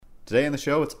Today on the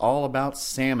show, it's all about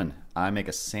salmon. I make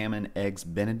a salmon eggs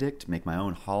Benedict, make my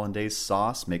own hollandaise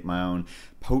sauce, make my own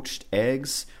poached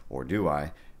eggs, or do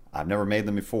I? I've never made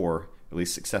them before, at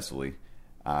least successfully.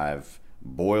 I've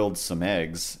boiled some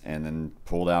eggs and then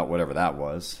pulled out whatever that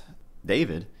was.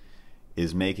 David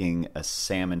is making a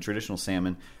traditional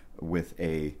salmon with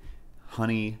a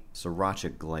honey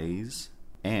sriracha glaze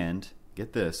and,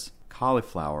 get this,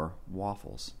 cauliflower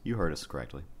waffles. You heard us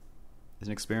correctly. It's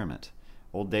an experiment.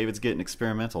 Old David's getting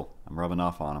experimental. I'm rubbing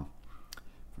off on him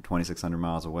from 2,600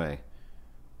 miles away.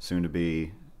 Soon to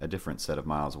be a different set of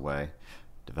miles away.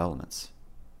 Developments.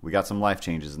 We got some life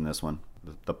changes in this one.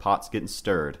 The pot's getting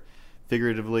stirred,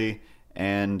 figuratively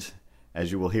and,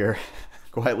 as you will hear,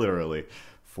 quite literally,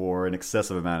 for an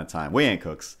excessive amount of time. We ain't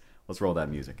cooks. Let's roll that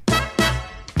music.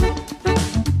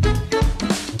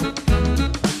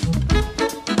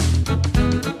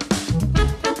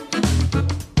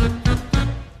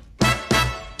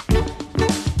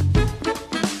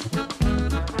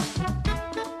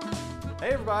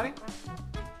 Hey everybody,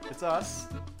 it's us,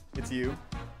 it's you,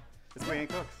 it's We Ain't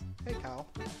Cooks. Hey Kyle.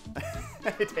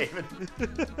 Hey David.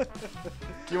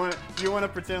 Do you want to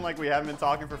pretend like we haven't been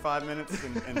talking for 5 minutes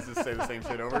and just say the same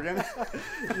shit over again?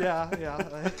 Yeah.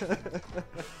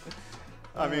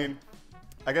 I mean,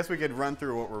 I guess we could run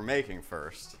through what we're making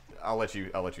first. I'll let you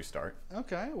start.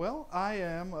 Okay. Well,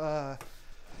 I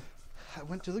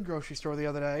went to the grocery store the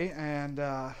other day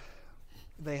and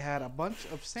they had a bunch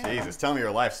of salmon. Jesus, tell me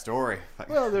your life story.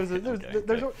 Well, there's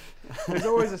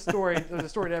always a story. There's a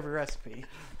story to every recipe.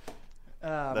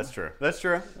 That's true.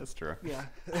 Yeah.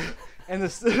 And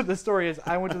the story is,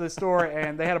 I went to the store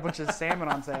and they had a bunch of salmon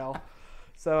on sale.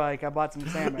 So like I bought some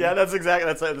salmon. Yeah, that's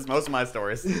most of my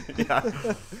stories. Yeah.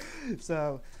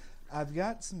 So I've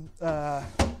got some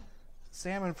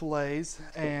salmon fillets,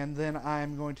 and then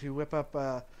I'm going to whip up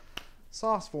a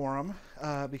sauce for them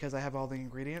because I have all the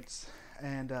ingredients,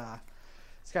 and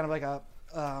it's kind of like a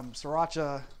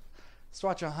sriracha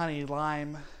honey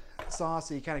lime sauce.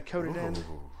 So you kind of coat it in,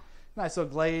 nice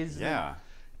little glaze. Yeah.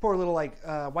 Pour a little like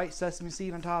white sesame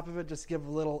seed on top of it, just to give a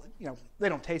little. They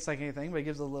don't taste like anything, but it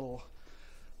gives a little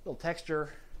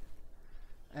texture.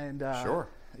 And sure.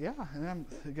 Yeah, and I'm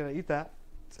gonna eat that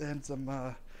and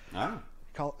some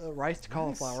rice to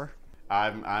cauliflower.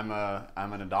 I'm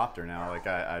an adopter now. Like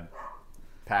I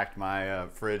packed my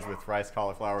fridge with rice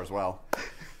cauliflower as well.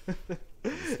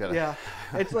 Yeah,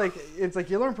 it's like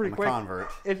you learn pretty quick.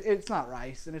 Convert. It's not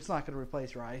rice, and it's not going to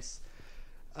replace rice.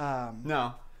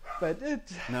 No. But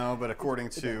according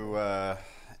to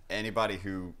anybody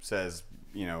who says,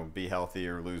 be healthy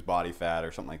or lose body fat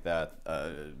or something like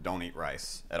that, don't eat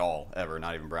rice at all, ever,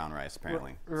 not even brown rice,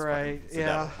 apparently. Right, it's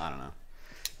yeah. I don't know.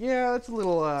 Yeah, it's a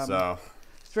little, it's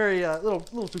very, little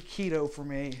too keto for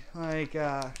me. Like,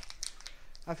 I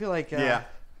feel like, yeah.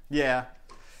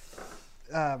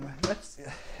 it's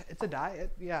a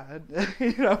diet, yeah.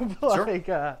 Sure. Like,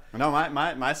 no,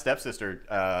 my stepsister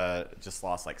just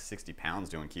lost like 60 pounds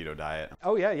doing keto diet.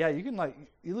 Oh yeah, you can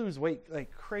you lose weight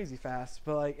like crazy fast,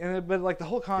 but the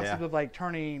whole concept of like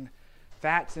turning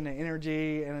fats into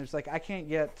energy, and it's like I can't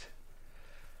get.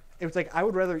 It was like I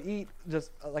would rather eat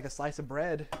just like a slice of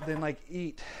bread than like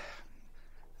eat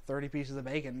 30 pieces of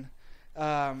bacon.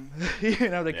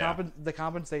 They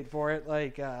compensate for it,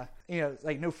 like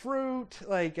like no fruit,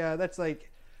 like that's like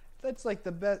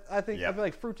the best. I feel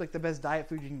like fruit's like the best diet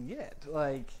food you can get.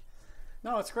 Like,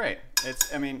 no, it's great.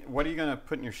 What are you gonna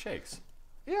put in your shakes?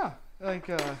 Yeah, like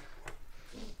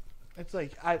it's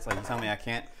like you tell me I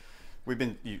can't.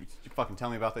 You fucking tell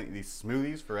me about these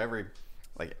smoothies for every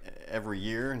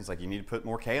year, and it's like you need to put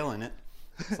more kale in it.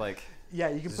 It's like. Yeah,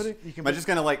 you can put it. You can. Am I just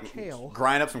gonna kale.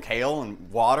 grind up some kale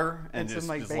and water and some,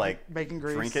 bacon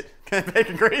grease. Drink it?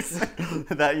 Bacon grease.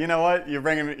 That what you're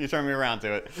turning me around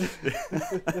to it.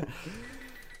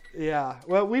 Yeah.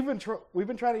 Well, we've been trying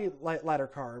to eat lighter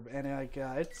carb, and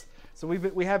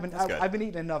I've been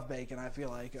eating enough bacon. I feel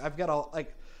like I've got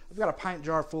a pint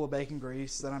jar full of bacon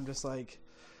grease that I'm just like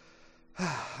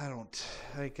I don't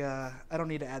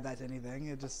need to add that to anything.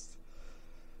 It just.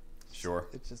 Sure.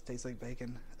 It just tastes like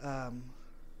bacon.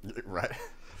 Right.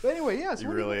 But anyway, yeah.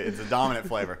 So it's a dominant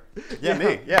flavor. Yeah,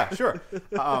 me. Yeah, sure.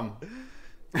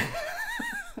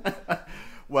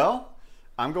 Well,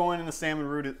 I'm going in the salmon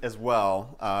route as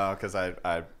well because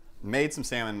I made some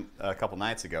salmon a couple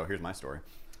nights ago. Here's my story.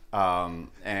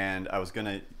 And I was going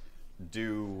to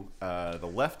do the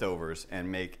leftovers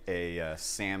and make a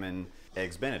salmon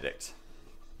eggs Benedict.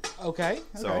 Okay.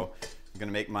 So I'm going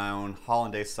to make my own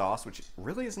hollandaise sauce, which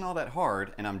really isn't all that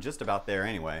hard, and I'm just about there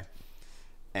anyway.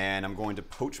 And I'm going to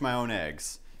poach my own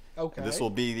eggs. Okay. This will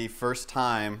be the first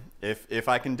time, if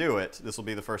I can do it, this will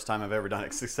be the first time I've ever done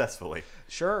it successfully.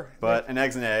 Sure. But an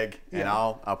egg's an egg, and Yeah.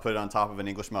 I'll put it on top of an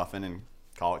English muffin and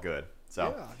call it good.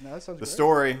 So Yeah, no, that sounds the great.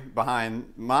 story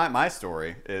behind my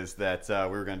story is that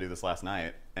we were going to do this last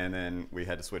night, and then we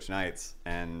had to switch nights,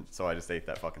 and so I just ate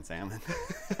that fucking salmon.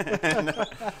 And,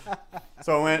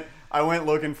 so I went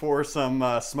looking for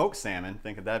some smoked salmon,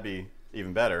 thinking that'd be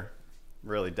even better.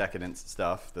 Really decadent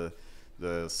stuff,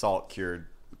 the salt cured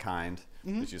kind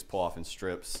that you just pull off in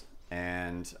strips.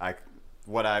 And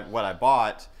what I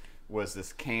bought was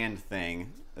this canned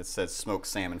thing that says smoked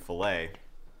salmon fillet,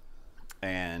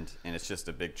 and it's just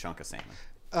a big chunk of salmon.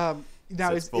 Now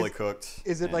So it's fully cooked.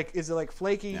 Is it and- like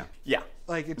flaky? Yeah.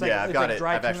 Like it's Yeah, like I've it's got like it.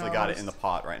 dry I've actually tuna got it almost? in the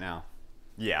pot right now.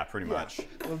 Yeah, pretty Yeah. much.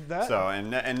 Well, that, So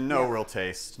and no yeah. real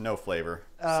taste, no flavor.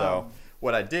 So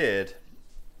what I've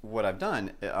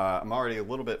done, I'm already a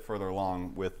little bit further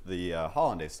along with the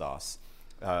hollandaise sauce.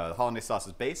 The hollandaise sauce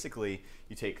is basically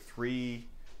you take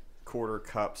 3/4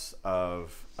 cups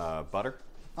of butter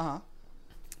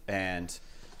and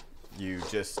you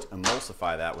just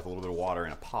emulsify that with a little bit of water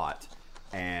in a pot.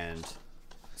 And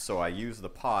so I use the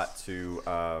pot to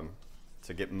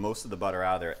get most of the butter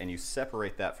out of there, and you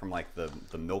separate that from like the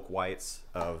milk whites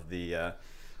of the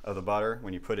butter.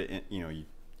 When you put it in,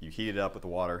 you heat it up with the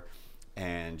water,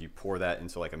 and you pour that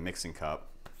into like a mixing cup,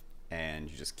 and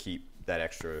you just keep that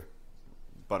extra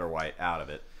butter white out of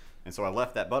it. And so I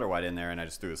left that butter white in there, and I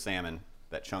just threw the salmon,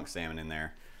 that chunk salmon in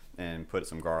there, and put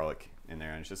some garlic in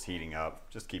there, and it's just heating up,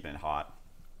 just keeping it hot,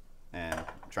 and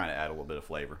trying to add a little bit of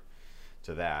flavor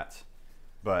to that.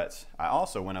 But I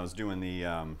also, when I was doing the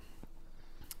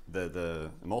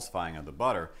emulsifying of the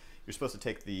butter, you're supposed to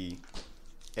take the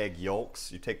egg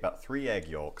yolks. You take about 3 egg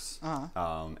yolks,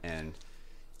 and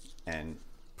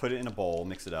put it in a bowl,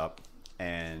 mix it up,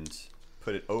 and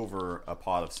put it over a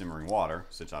pot of simmering water.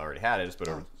 Since I already had it, just put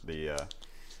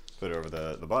it over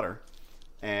the butter,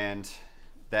 and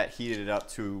that heated it up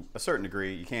to a certain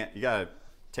degree. You gotta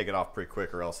take it off pretty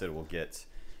quick, or else it'll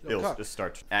cook. just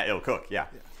start. It'll cook, yeah.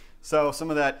 So some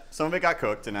of it got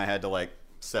cooked, and I had to like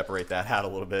separate that out a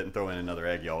little bit and throw in another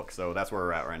egg yolk. So that's where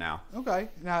we're at right now. Okay.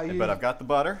 Now you. But I've got the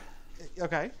butter.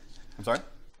 Okay. I'm sorry.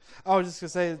 I was just gonna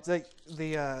say it's like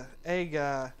the egg.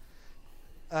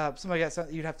 Somebody got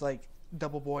something. You'd have to like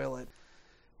double boil it,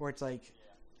 where it's like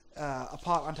a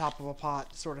pot on top of a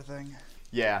pot sort of thing.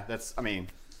 Yeah,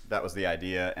 that was the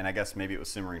idea, and I guess maybe it was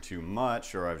simmering too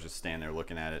much, or I was just standing there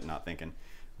looking at it and not thinking.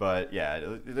 But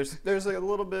yeah, there's a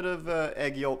little bit of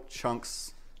egg yolk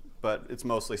chunks, but it's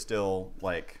mostly still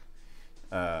like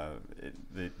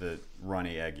the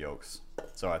runny egg yolks.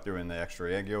 So I threw in the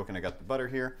extra egg yolk, and I got the butter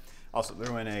here. Also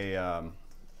threw in a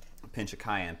pinch of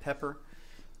cayenne pepper,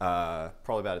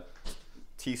 probably about a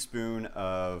teaspoon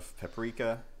of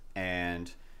paprika,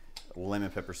 and lemon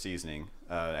pepper seasoning.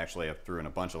 Actually, I threw in a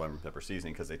bunch of lemon pepper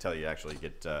seasoning because they tell you actually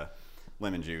get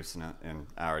lemon juice, and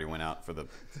I already went out for the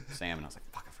salmon. I was like,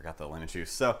 fuck, I forgot the lemon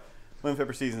juice. So lemon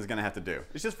pepper seasoning is going to have to do.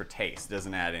 It's just for taste. It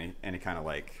doesn't add any kind of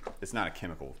like, it's not a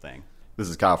chemical thing. This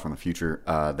is Kyle from the future.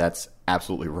 That's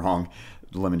absolutely wrong.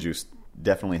 The lemon juice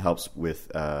definitely helps with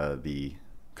the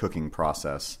cooking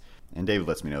process. And David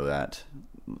lets me know that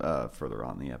further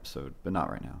on in the episode, but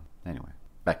not right now. Anyway,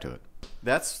 back to it.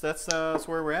 That's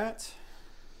where we're at.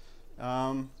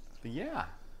 But yeah,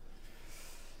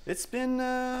 it's been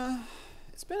a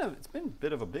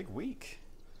bit of a big week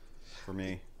for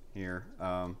me here.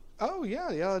 Oh yeah.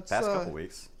 Let's Past couple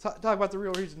weeks. talk about the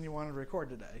real reason you wanted to record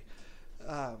today.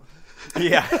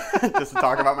 Yeah, just to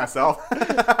talk about myself.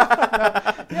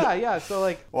 Yeah. So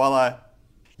like. Well,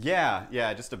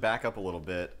 just to back up a little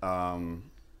bit.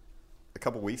 A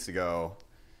couple weeks ago,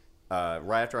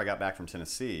 right after I got back from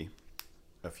Tennessee,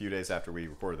 a few days after we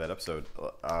recorded that episode,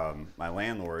 my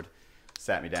landlord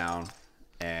sat me down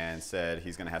and said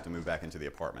he's going to have to move back into the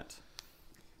apartment.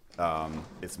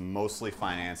 It's mostly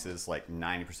finances, like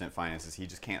 90% finances. He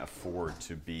just can't afford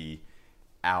to be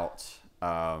out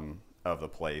of the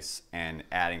place and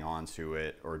adding on to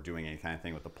it or doing any kind of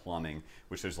thing with the plumbing,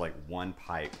 which there's like one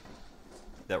pipe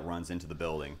that runs into the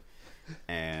building.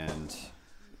 And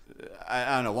I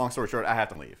don't know, long story short, I have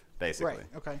to leave, basically. Right.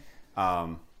 Okay.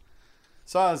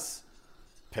 So I was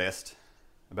pissed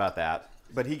about that,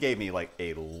 but he gave me like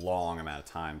a long amount of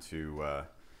time to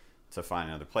find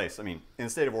another place. I mean, in the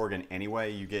state of Oregon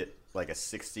anyway, you get like a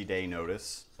 60-day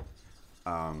notice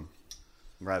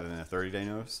rather than a 30-day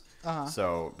notice.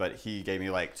 So, but he gave me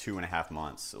like 2.5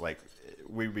 months. Like,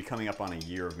 we'd be coming up on a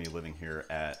year of me living here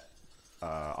at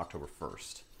October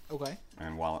 1st. Okay.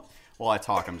 And while I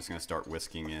talk, I'm just going to start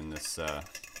whisking in this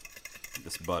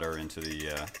butter into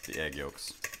the egg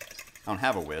yolks. I don't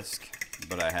have a whisk,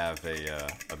 but I have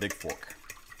a big fork.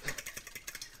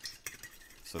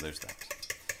 So there's that.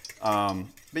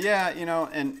 But yeah,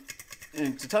 and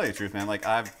to tell you the truth, man, like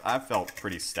I've felt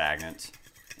pretty stagnant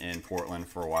in Portland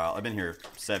for a while. I've been here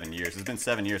 7 years. It's been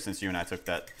 7 years since you and I took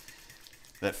that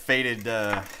fated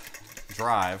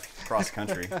drive cross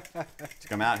country to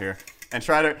come out here and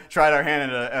tried our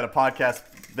hand at a podcast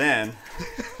then,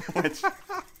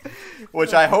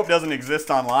 which I hope doesn't exist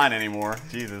online anymore.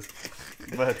 Jesus,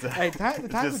 but Hey, the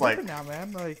times are different now,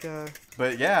 man. Like,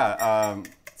 but yeah,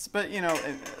 but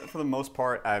for the most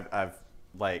part, I've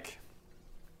like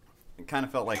kind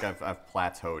of felt like I've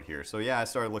plateaued here. So yeah, I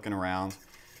started looking around.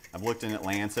 I've looked in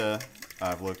Atlanta,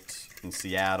 I've looked in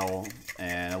Seattle,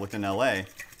 and I looked in LA. I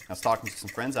was talking to some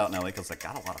friends out in LA because I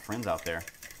got a lot of friends out there,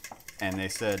 and they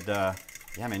said,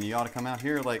 "Yeah, man, you ought to come out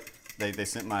here." Like they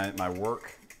sent my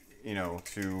work, to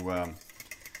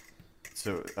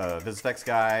VisFX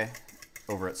guy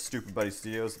over at Stupid Buddy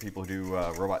Studios, the people who do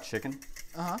Robot Chicken.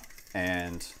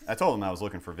 And I told them I was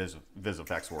looking for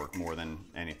VisFX work more than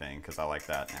anything because I like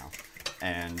that now.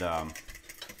 And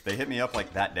they hit me up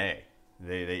like that day.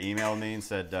 They emailed me and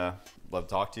said, "Love to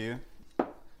talk to you."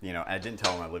 I didn't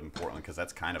tell them I live in Portland because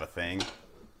that's kind of a thing.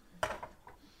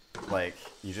 Like,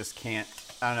 you just can't.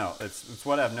 I don't know. It's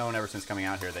what I've known ever since coming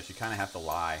out here, that you kind of have to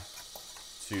lie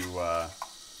to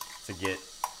get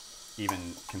even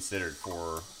considered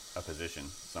for a position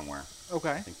somewhere.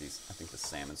 okay. I think the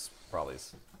salmon's probably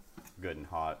as good and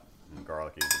hot and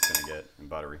garlicky as it's gonna get, and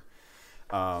buttery.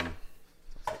 Let's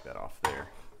take that off there.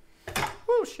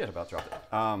 Oh shit! About dropped it.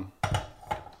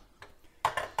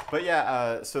 But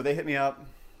yeah, so they hit me up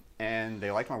and they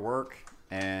liked my work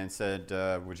and said,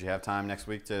 "Would you have time next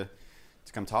week to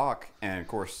come talk?" And of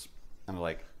course, I'm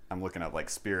looking up like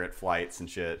Spirit flights and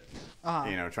shit.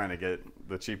 Trying to get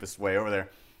the cheapest way over there.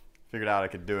 Figured out I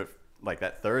could do it like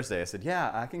that Thursday. I said,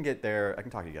 "Yeah, I can get there. I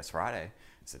can talk to you guys Friday."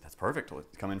 I said, "That's perfect. We'll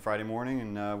come in Friday morning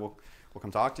and we'll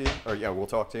come talk to you." Or yeah, we'll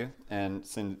talk to you and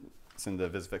send the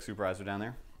VisFX supervisor down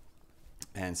there.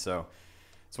 And so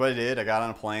that's what I did. I got on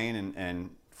a plane and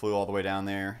flew all the way down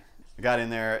there. I got in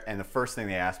there, and the first thing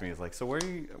they asked me is like, "So where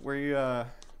are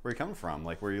you coming from?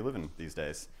 Like, where are you living these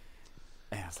days?"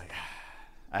 And I was like,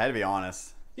 I had to be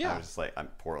honest. Yeah. I was just like, "I'm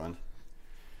Portland."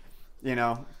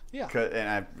 Yeah.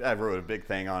 And I wrote a big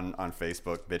thing on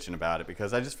Facebook bitching about it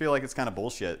because I just feel like it's kind of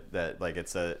bullshit that like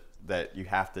that you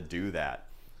have to do that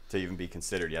to even be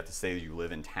considered. You have to say that you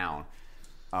live in town.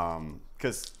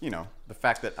 Because the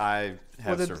fact that I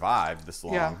have survived this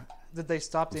long. Yeah. Did they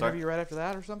stop the interview right after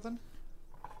that or something?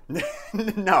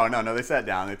 No. They sat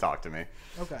down. They talked to me.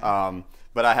 Okay.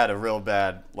 But I had a real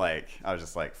bad I was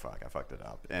just like, fuck, I fucked it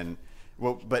up. And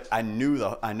but I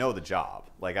know the job.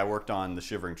 Like, I worked on The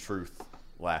Shivering Truth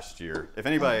last year. If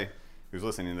anybody who's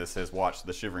listening to this has watched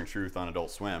The Shivering Truth on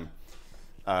Adult Swim,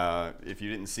 if you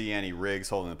didn't see any rigs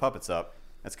holding the puppets up,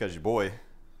 that's because your boy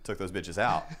took those bitches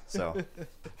out. So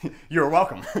you're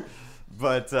welcome.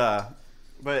 But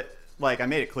like, I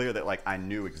made it clear that like I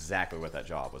knew exactly what that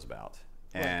job was about,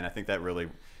 and I think that really,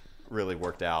 really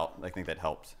worked out. I think that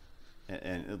helped.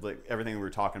 And like everything we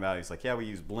were talking about, he's like, "Yeah, we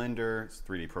use Blender. It's a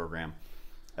 3D program.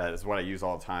 It's what I use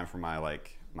all the time for my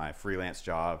freelance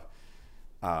job,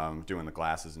 doing the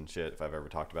glasses and shit. If I've ever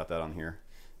talked about that on here."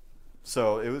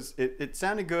 So it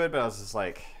sounded good, but I was just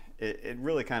like, it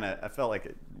really I felt like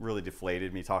it really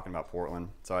deflated me talking about Portland.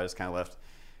 So I just kind of left,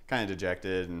 kind of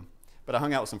dejected. But I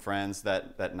hung out with some friends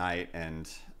that night, and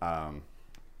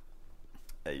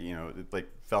like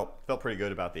felt pretty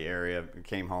good about the area.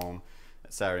 Came home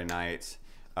Saturday night.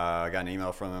 I got an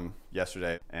email from them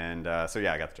yesterday, and so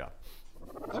yeah, I got the job.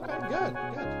 Okay, good.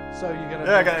 So you got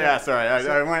Yeah, sorry.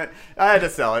 I had to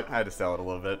sell it. A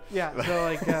little bit. Yeah. So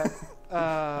like,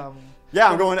 yeah,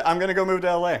 I'm gonna go move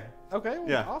to LA. Okay. Well,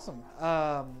 Yeah. Awesome.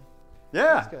 Yeah.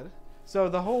 That's good. So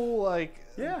the whole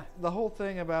Yeah. the whole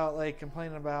thing about like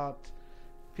complaining about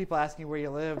people asking where you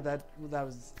live, that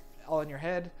was all in your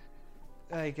head,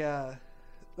 like that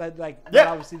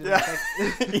obviously didn't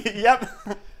affect. Yep.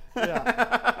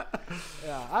 Yeah.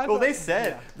 Yeah. Well, they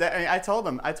said that. I told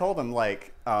them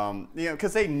like,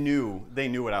 because they knew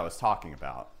what I was talking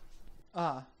about.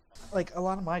 Like a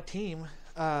lot of my team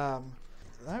that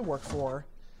I work for,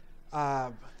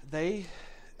 they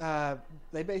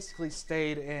basically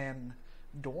stayed in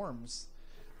dorms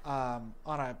on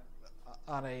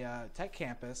a tech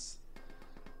campus.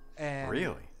 And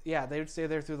Really? Yeah, they would stay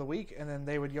there through the week, and then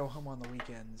they would go home on the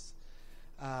weekends.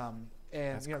 And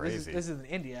That's crazy. this is in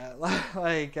India,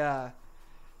 like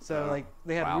like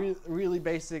they had really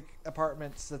basic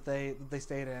apartments that they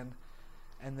stayed in,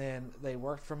 and then they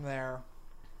worked from there,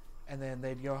 and then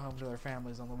they'd go home to their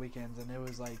families on the weekends, and it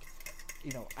was like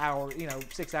hour,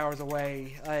 6 hours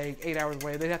away, like 8 hours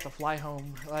away. They'd have to fly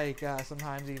home, like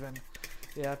sometimes even.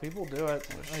 Yeah, people do it.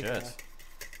 Oh, like, shit.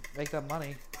 Make that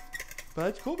money. But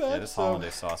it's cool, man. Yeah, this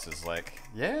hollandaise sauce is like,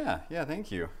 yeah,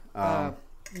 thank you.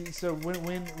 So when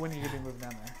are you gonna be moving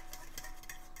down there?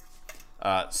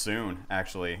 Soon,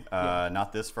 actually.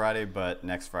 Not this Friday, but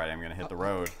next Friday I'm going to hit the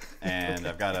road. And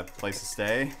I've got a place to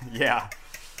stay. Yeah.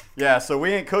 Yeah, so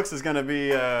We Ain't Cooks is going to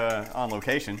be on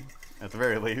location, at the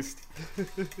very least.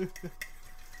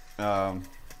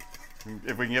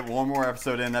 If we can get one more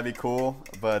episode in, that'd be cool.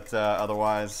 But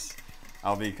otherwise,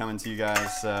 I'll be coming to you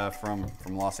guys from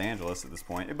Los Angeles at this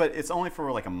point. But it's only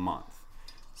for like a month.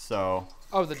 So...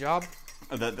 Oh, the job?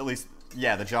 At least...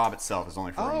 Yeah, the job itself is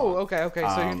only for a month. Oh, okay.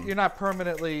 So you're not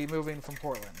permanently moving from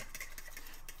Portland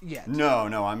yet? No.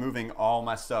 I'm moving all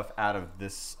my stuff out of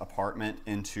this apartment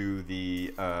into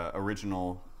the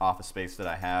original office space that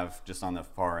I have just on the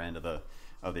far end of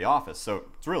the office. So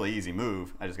it's a really easy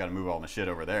move. I just got to move all my shit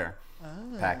over there,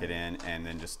 pack it in, and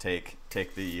then just take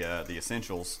the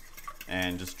essentials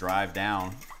and just drive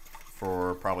down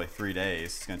for probably 3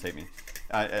 days. It's gonna take me.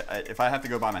 If I have to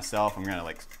go by myself, I'm gonna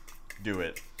like do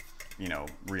it,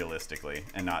 realistically,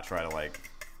 and not try to like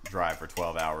drive for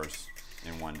 12 hours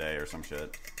in one day or some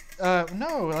shit.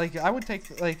 No, like I would take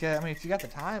if you got the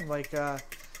time,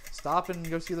 stop and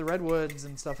go see the redwoods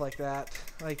and stuff like that.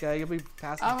 Like you'll be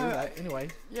passing through that anyway.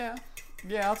 Yeah,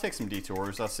 I'll take some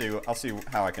detours. I'll see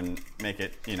how I can make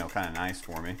it, kind of nice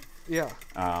for me. Yeah.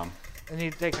 And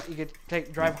you could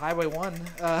drive Highway 1,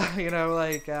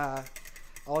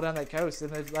 all down that coast,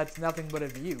 and that's nothing but a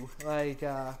view.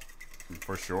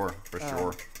 For sure.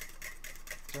 So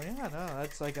yeah, no,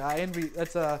 that's like I envy.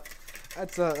 That's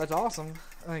awesome.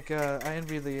 Like I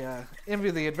envy the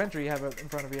adventure you have in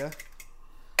front of you.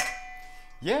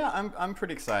 Yeah, I'm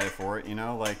pretty excited for it.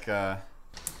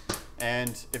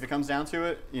 And if it comes down to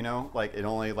it, like it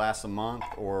only lasts a month,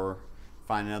 or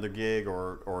find another gig,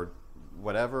 or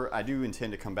whatever. I do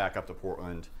intend to come back up to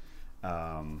Portland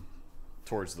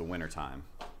towards the winter time,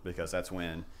 because that's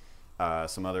when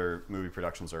some other movie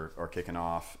productions are kicking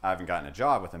off. I haven't gotten a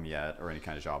job with them yet, or any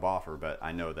kind of job offer, but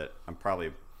I know that I'm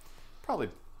probably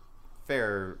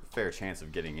fair chance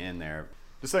of getting in there.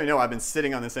 Just so you know, I've been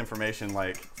sitting on this information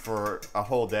like for a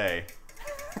whole day.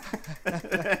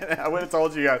 I would have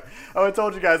told you guys. I would have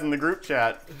told you guys in the group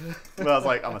chat, but I was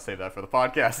like, I'm gonna save that for the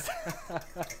podcast.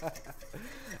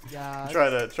 Yeah. try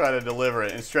to deliver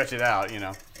it and stretch it out.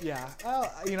 Yeah. Well,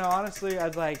 honestly, I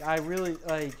didn't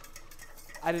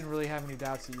really have any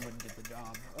doubts that you wouldn't get the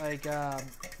job.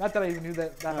 Not that I even knew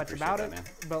that much about it, man.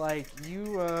 but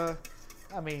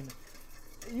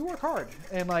you work hard,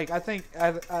 and I think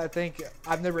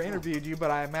I've never interviewed you,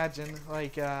 but I imagine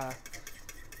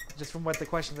just from what the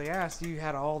questions they asked, you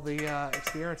had all the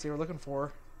experience they were looking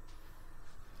for.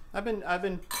 I've been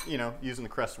using the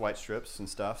Crest white strips and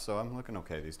stuff, so I'm looking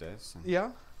okay these days.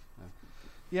 Yeah.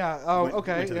 Yeah. Oh,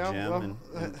 okay. Went to the yeah. gym Well,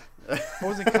 I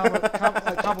wasn't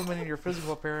complimenting your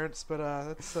physical appearance, but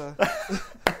that's.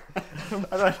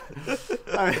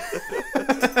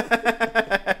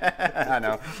 I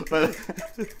know, but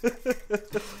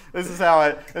this is how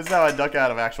I duck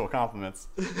out of actual compliments.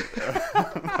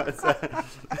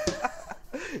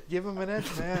 Give him an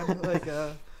inch, man.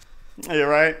 You're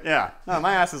right. Yeah. No,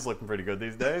 my ass is looking pretty good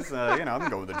these days. I've been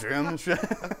going to the gym and shit.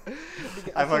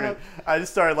 I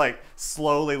just started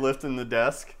slowly lifting the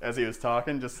desk as he was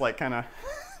talking, just kind of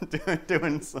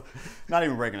doing not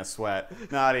even breaking a sweat,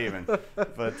 not even.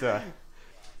 But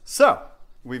so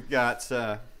we've got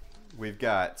a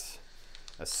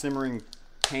simmering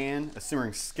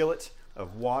skillet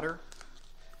of water,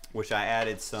 which I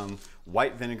added some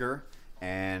white vinegar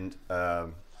and a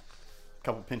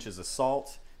couple pinches of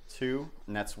salt too,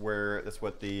 and that's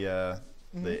what the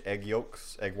egg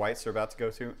whites are about to go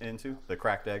into the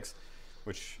cracked eggs,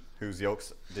 whose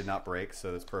yolks did not break,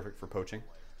 so that's perfect for poaching.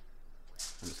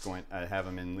 I have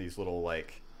them in these little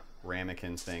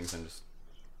ramekin things and just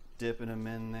dipping them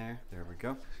in there. There we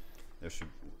go. They should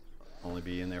only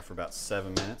be in there for about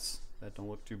 7 minutes. That don't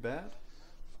look too bad.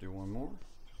 Do one more.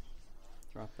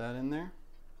 Drop that in there.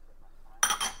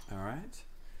 All right.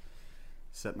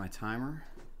 Set my timer.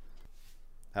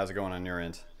 How's it going on your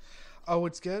end? Oh,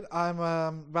 it's good. I'm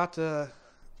about to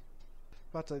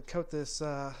coat this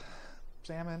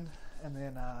salmon and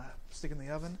then stick in the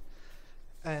oven.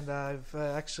 And I've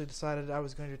actually decided I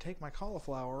was going to take my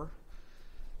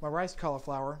rice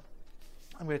cauliflower.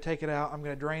 I'm going to take it out. I'm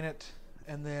going to drain it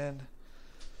and then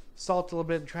salt it a little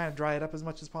bit and try to dry it up as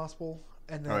much as possible.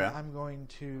 And then I'm going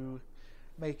to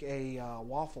make a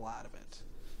waffle out of it.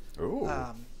 Ooh.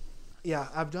 Yeah,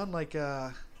 I've done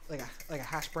like a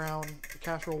hash brown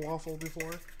casserole waffle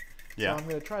before. Yeah. So I'm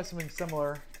gonna try something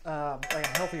similar, like a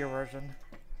healthier version,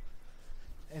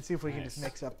 and see if we can just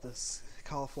mix up this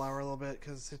cauliflower a little bit,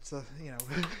 because it's a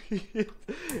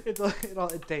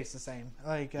it tastes the same.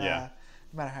 Like no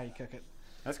matter how you cook it.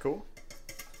 That's cool.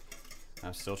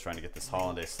 I'm still trying to get this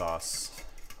hollandaise sauce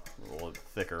a little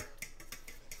thicker.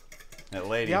 That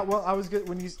lady. Yeah, well, I was good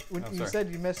when you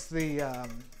said you missed the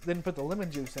didn't put the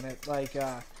lemon juice in it. Like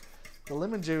the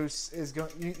lemon juice is going.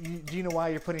 Do you know why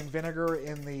you're putting vinegar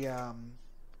in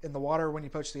the water when you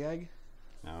poach the egg?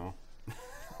 No.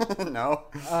 No.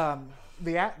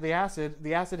 The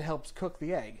acid helps cook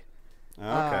the egg.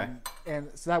 Okay. And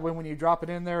so that way when you drop it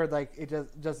in there, like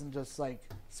it doesn't just like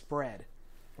spread.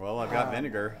 Well, I've got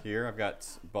vinegar here. I've got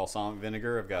balsamic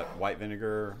vinegar. I've got white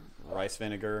vinegar, rice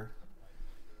vinegar.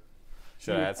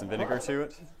 Should I add some vinegar to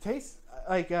it? Taste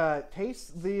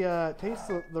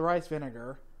the rice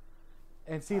vinegar,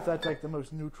 and see if that's like the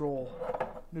most neutral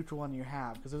one you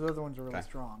have, because those other ones are really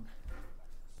strong.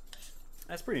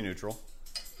 That's pretty neutral.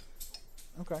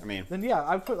 Okay. I mean, then yeah,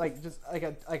 I would put like just like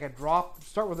a drop.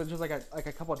 Start with just like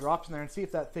a couple of drops in there, and see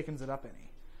if that thickens it up any.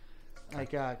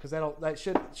 Like because that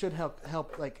should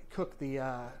help like cook the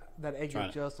that egg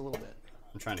yolk just a little bit.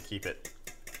 I'm trying to keep it.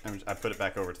 I put it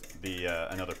back over to the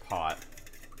another pot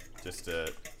just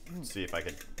to see if I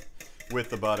could, with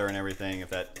the butter and everything, if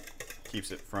that keeps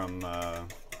it from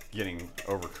getting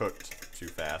overcooked too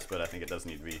fast. But I think it does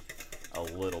need to be a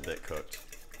little bit cooked.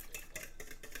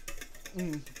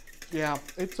 Yeah,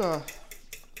 it's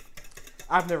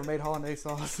I've never made hollandaise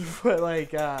sauce, but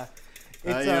like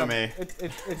it's me.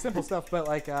 It's simple stuff, but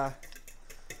like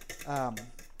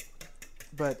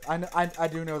but I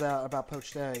do know that about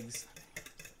poached eggs,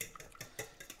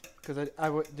 because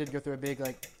I did go through a big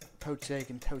like poached egg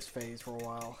and toast phase for a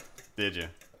while. Did you?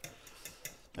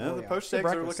 The poached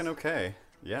eggs are looking okay.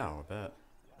 Yeah, I bet.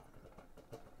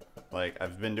 Like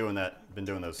I've been doing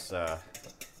those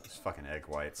fucking egg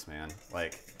whites, man.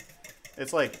 Like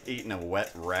it's like eating a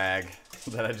wet rag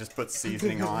that I just put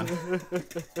seasoning on.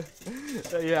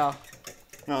 Yeah.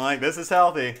 I'm like, this is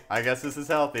healthy. I guess this is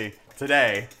healthy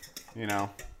today. You know,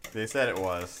 they said it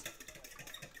was.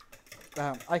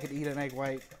 I could eat an egg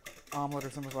white omelet or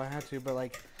something if I had to, but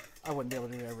like I wouldn't be able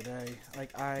to do it every day.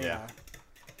 Like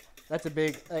that's a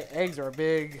big. Eggs are a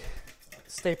big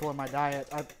staple in my diet.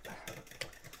 I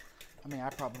mean, I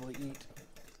probably eat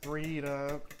 3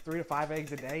 to 5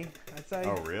 eggs a day, I'd say.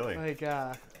 Oh, really? Like,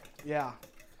 yeah.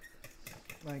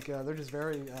 Like, they're just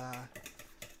very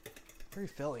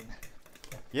filling.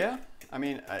 Yeah, I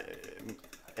mean,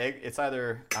 it's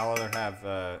either I'll either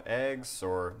have eggs,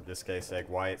 or in this case, egg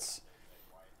whites,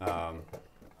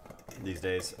 these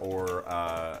days, or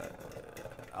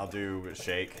I'll do a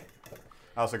shake.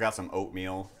 I also got some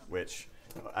oatmeal, which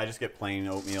I just get plain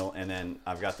oatmeal, and then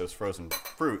I've got those frozen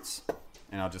fruits.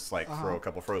 And I'll just like throw a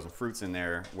couple frozen fruits in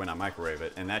there when I microwave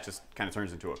it, and that just kind of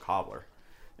turns into a cobbler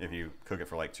if you cook it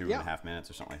for like 2.5 minutes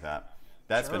or something like that.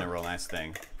 That's been a real nice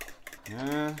thing.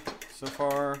 So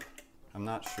far, I'm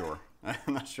not sure.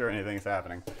 I'm not sure anything's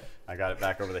happening. I got it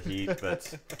back over the heat,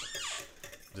 but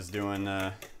just doing,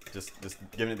 just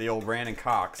giving it the old Brandon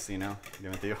Cox, you know,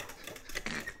 giving it the old.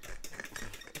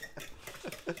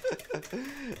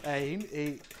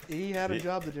 Hey, he had a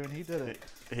job to do, and he did it.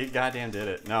 He goddamn did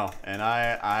it. No, and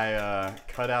I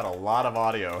cut out a lot of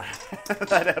audio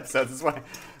that episode. That's why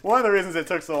one of the reasons it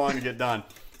took so long to get done.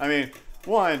 I mean,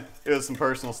 one, it was some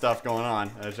personal stuff going on,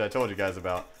 which I told you guys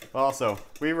about. But also,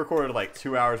 we recorded like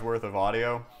 2 hours worth of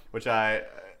audio, which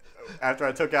after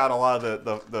I took out a lot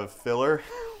of the filler,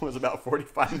 was about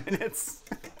 45 minutes.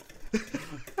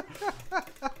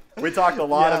 We talked a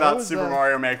lot about Super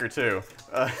Mario Maker 2.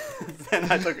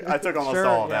 And I took almost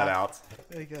all of that out.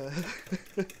 Like,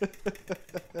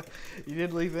 you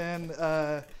did leave in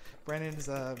Brandon's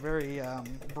very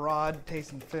broad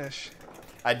tasting fish.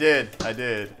 I did,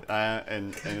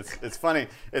 and it's funny.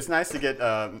 It's nice to get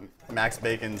Max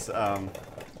Bacon's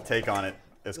take on it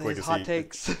as quick as hot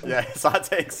takes. Yeah, his hot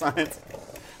takes on it.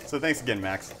 So thanks again,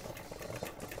 Max.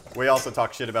 We also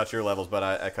talk shit about your levels, but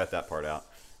I cut that part out.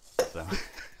 So.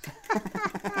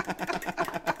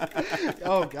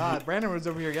 Oh God, Brandon was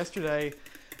over here yesterday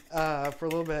for a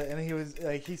little bit, and he was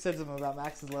like, he said something about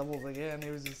Max's levels again. He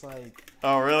was just like,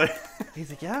 "Oh, really?" He's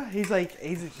like, "Yeah." He's like,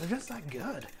 "They're just not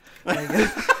good." Like,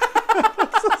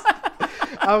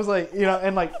 I was like, you know,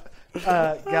 and like,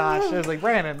 gosh, it was like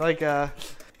Brandon, like,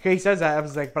 he says that. I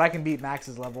was like, but I can beat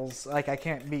Max's levels. Like, I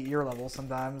can't beat your levels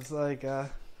sometimes. Like,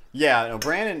 yeah, no,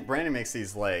 Brandon makes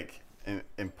these like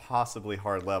impossibly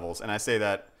hard levels, and I say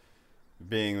that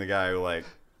being the guy who like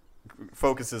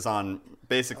focuses on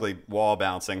basically wall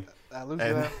bouncing I lose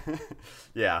to that.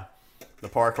 Yeah, the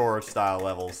parkour style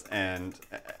levels, and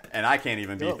I can't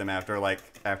even beat them after like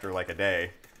a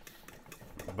day.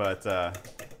 But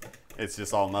it's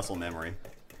just all muscle memory.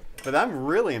 But I'm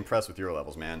really impressed with your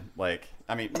levels, man. Like,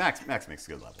 I mean, Max makes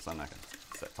good levels. I'm not gonna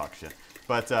talk shit.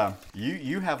 But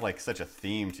you have like such a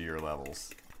theme to your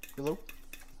levels. Hello?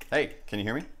 Hey, can you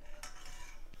hear me?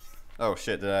 Oh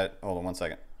shit! Hold on 1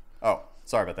 second. Oh,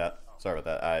 sorry about that.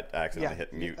 I accidentally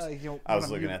hit mute. I was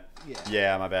looking at.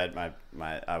 Yeah, my bad.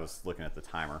 I was looking at the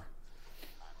timer.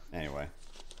 Anyway.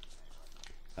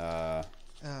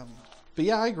 But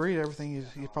yeah, I agree to everything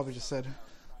you probably just said.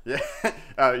 Yeah,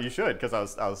 you should,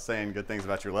 because I was saying good things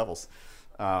about your levels.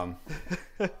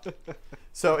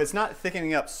 So it's not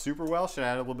thickening up super well. Should I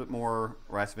add a little bit more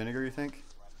rice vinegar, you think?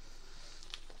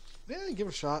 Yeah, give it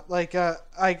a shot. Like,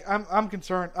 I'm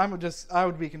concerned. I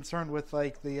would be concerned with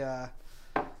like the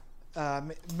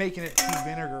making it too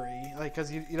vinegary, like,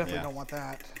 because you definitely don't want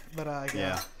that. But I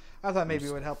thought maybe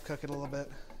it would help cook it a little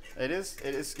bit. It is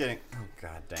getting. Oh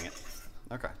god, dang it.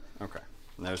 Okay.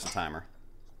 And there's the timer.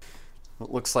 It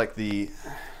looks like the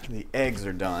eggs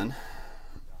are done.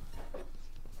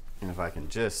 And if I can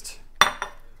just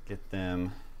get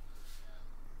them.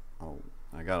 Oh,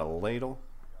 I got a ladle.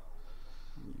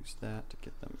 Use that to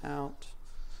get them out.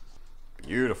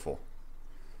 Beautiful.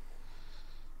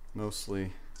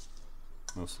 Mostly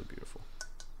beautiful.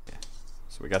 Yeah.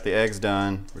 So we got the eggs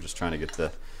done. We're just trying to get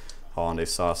the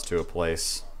hollandaise sauce to a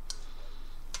place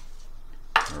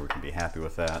where we can be happy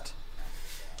with that.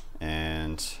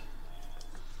 And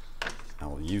I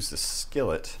will use the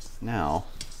skillet now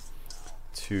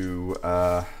to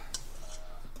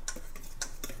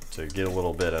get a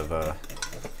little bit of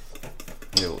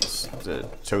to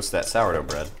toast that sourdough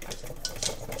bread.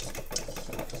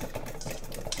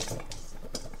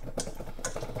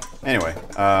 Anyway,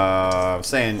 I was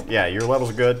saying, yeah, your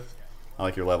levels are good. I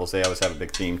like your levels. They always have a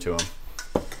big theme to them.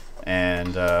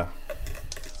 And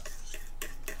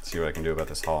see what I can do about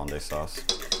this hollandaise sauce.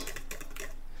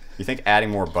 You think adding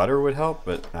more butter would help?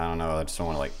 But I don't know. I just don't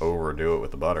want to like overdo it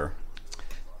with the butter.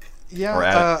 Yeah, or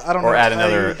I don't know. Or add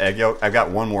another egg yolk. I've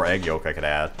got one more egg yolk I could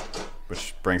add,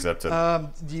 which brings it up to.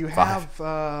 Do you have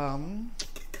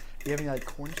any like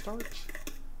cornstarch?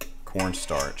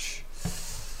 Cornstarch.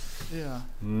 Yeah.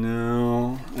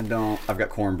 No, I don't. I've got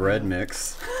cornbread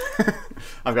mix.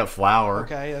 I've got flour.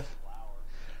 Okay.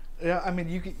 Yeah, I mean,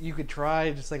 you could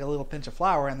try just like a little pinch of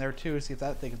flour in there too, see if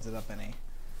that thickens it up any.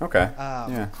 Okay.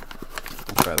 Yeah.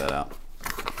 I'll try that out.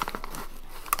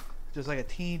 Just like a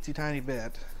teensy tiny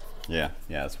bit. Yeah,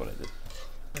 that's what I did.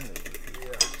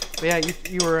 But yeah,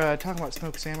 you were talking about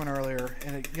smoked salmon earlier,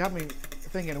 and it got me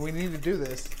thinking we need to do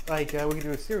this. Like, we can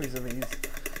do a series of these.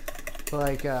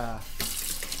 Like,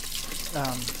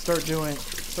 start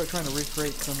trying to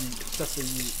recreate some stuff that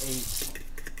you ate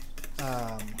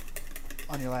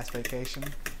on your last vacation.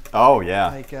 Oh yeah,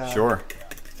 like, sure.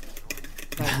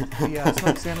 Like the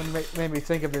smoked salmon made me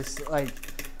think of this. Like,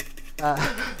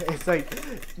 it's like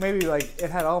maybe like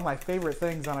it had all my favorite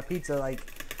things on a pizza. Like,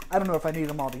 I don't know if I need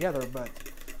them all together, but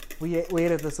we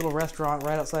ate at this little restaurant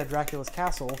right outside Dracula's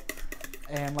castle,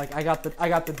 and like I got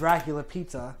the Dracula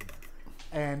pizza,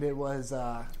 and it was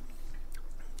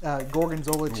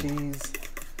gorgonzola cheese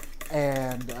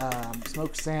and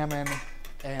smoked salmon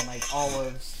and like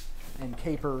olives and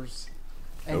capers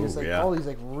and just like all these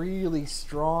like really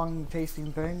strong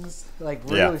tasting things, like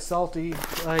really salty,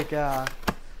 like and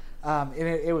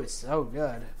it was so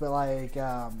good, but like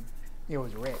it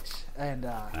was rich and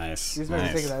nice. Just made me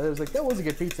think of that. It was like that was a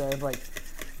good pizza, and like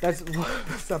that's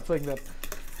something that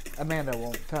Amanda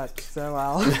won't touch, so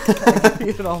I'll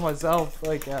eat it all myself.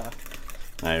 Like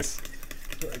nice.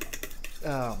 But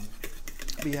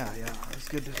yeah, it's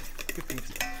good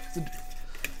pizza.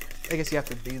 I guess you have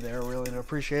to be there really to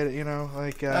appreciate it, you know.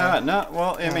 Like no,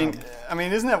 well, I mean,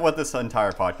 isn't that what this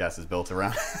entire podcast is built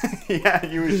around? Yeah,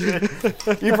 you should.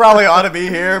 You probably ought to be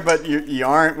here, but you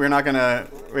aren't. We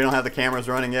don't have the cameras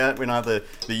running yet. We don't have the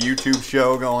YouTube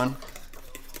show going.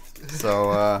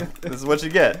 So this is what you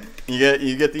get.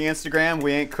 You get the Instagram.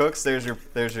 We ain't cooks. There's your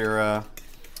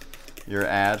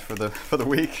ad for the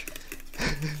week.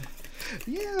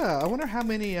 Yeah, I wonder how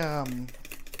many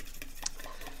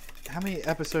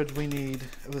episodes we need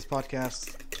of this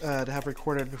podcast to have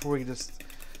recorded before we just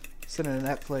send it to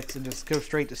Netflix and just go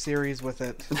straight to series with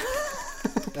it.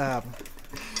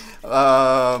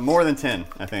 More than 10,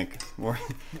 I think.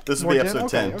 This will be episode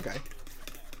 10. Okay.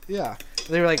 Yeah,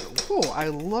 they were like, "Oh, I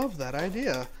love that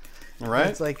idea." Right?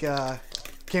 It's like,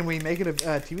 can we make it a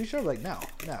TV show? Like, no.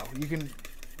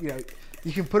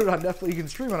 You can put it on Netflix. You can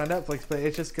stream it on Netflix, but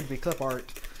it's just gonna be clip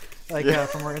art. like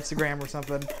from our Instagram or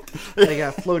something,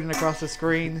 like floating across the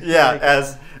screen. Yeah, like,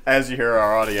 as you hear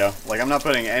our audio, like I'm not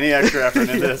putting any extra effort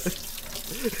into this.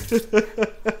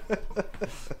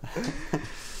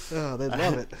 Oh, they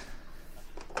love it.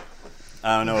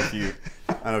 I don't know if you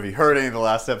heard any of the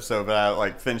last episode, but I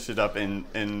like finished it up in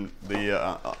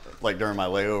the like during my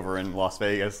layover in Las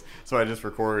Vegas. So I just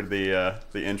recorded the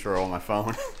intro on my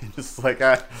phone. Just like,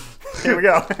 here we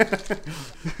go.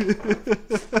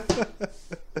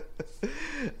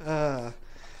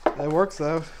 It works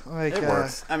though. Like, It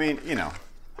works. I mean, you know,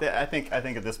 I think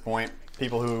at this point,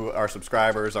 people who are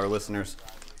subscribers, our listeners,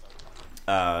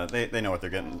 they know what they're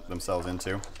getting themselves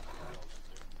into.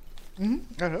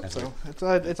 I hope so.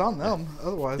 It's on them.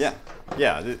 Otherwise,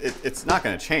 Yeah. It's not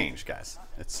going to change, guys.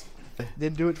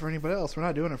 Didn't do it for anybody else. We're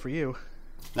not doing it for you.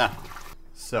 Nah.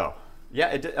 So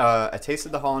yeah, I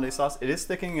tasted the hollandaise sauce. It is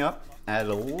thickening up. Add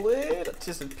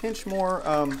just a pinch more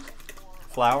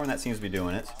flour, and that seems to be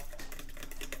doing it.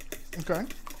 Okay.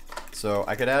 So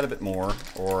I could add a bit more,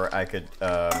 or I could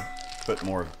put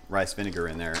more rice vinegar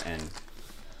in there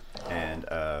and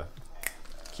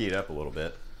key it up a little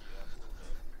bit.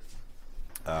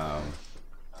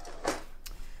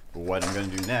 What I'm going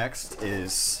to do next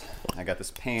is I got this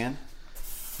pan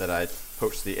that I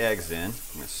poached the eggs in.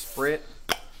 I'm going to spray it,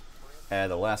 add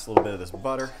the last little bit of this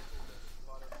butter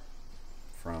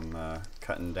from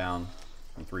cutting down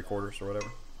from 3/4 or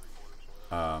whatever.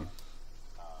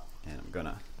 And I'm going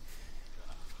to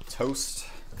toast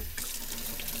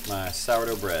my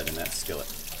sourdough bread in that skillet.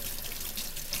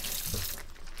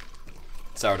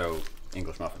 Sourdough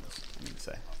English muffins, I need to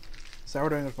say.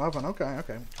 Sourdough English muffin.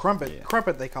 Okay. Crumpet. Yeah.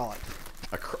 Crumpet, they call it.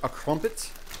 A crumpet?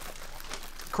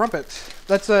 Crumpet.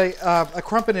 That's a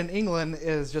crumpet in England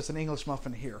is just an English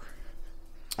muffin here.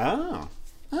 Oh.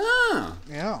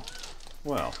 Yeah.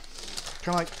 Well.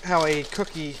 Kind of like how a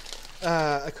cookie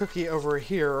over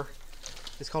here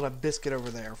is called a biscuit over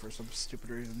there for some stupid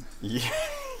reason.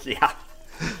 Yeah.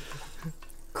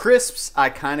 Crisps, I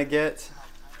kind of get,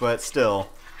 but still,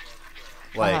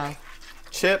 like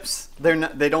chips,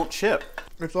 they don't chip.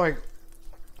 It's like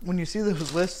when you see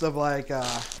those lists of like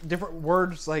different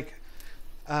words like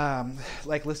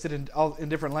listed in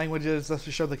different languages, just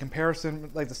to show the comparison,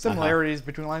 like the similarities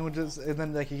between languages, and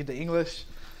then like you get to English.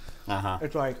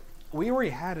 It's like we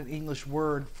already had an English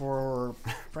word for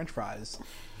French fries.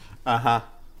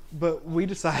 But we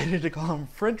decided to call them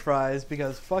French fries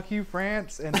because fuck you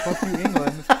France and fuck you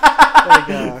England.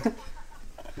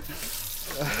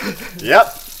 Yep.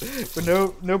 For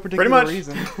no particular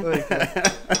reason.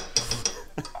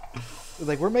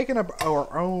 Like we're making up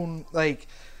our own like,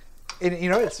 and you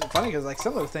know it's funny because like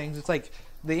some of those things it's like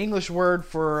the English word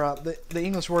for the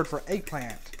English word for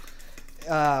eggplant.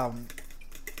 I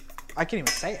can't even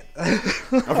say it.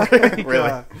 Like,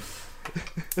 really?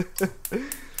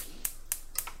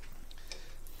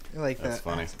 Like that's that.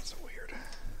 funny. That's so weird.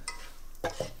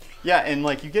 Yeah, and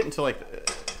like you get into like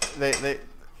they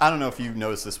I don't know if you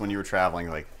noticed this when you were traveling.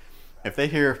 Like if they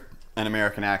hear an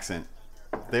American accent,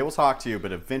 they will talk to you,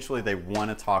 but eventually they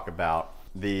want to talk about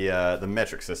the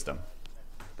metric system.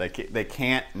 They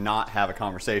can't not have a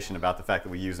conversation about the fact that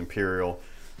we use imperial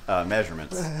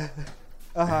measurements.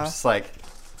 It's like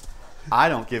I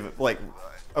don't give it. Like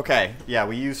okay, yeah,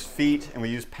 we use feet and we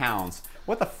use pounds.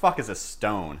 What the fuck is a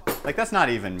stone? Like that's not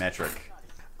even metric.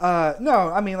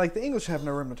 No, I mean like the English have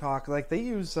no room to talk. Like they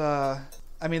use they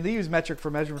use metric for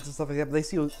measurements and stuff like that, but they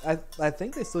still I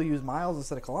think they still use miles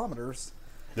instead of kilometers.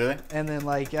 Do they? And then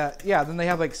like then they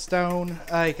have like stone,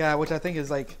 like which I think is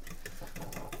like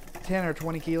 10 or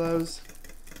 20 kilos.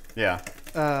 Yeah.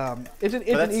 It's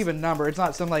an even number. It's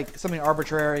not something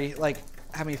arbitrary like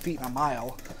how many feet in a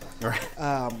mile. Right.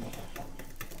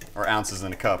 Or ounces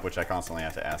in a cup, which I constantly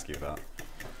have to ask you about.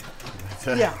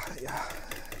 Yeah.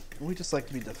 We just like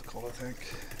to be difficult, I think.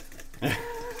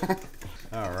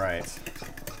 All right.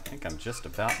 I think I'm just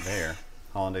about there.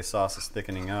 Hollandaise sauce is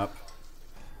thickening up.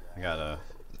 I got a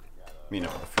meeting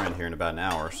up with a friend here in about an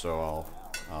hour, so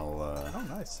I'll oh,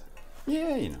 nice.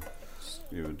 Yeah, you know,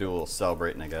 do a little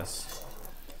celebrating, I guess.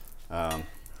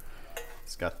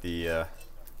 It's got the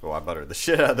I buttered the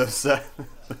shit out of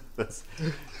those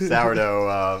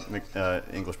sourdough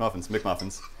English muffins,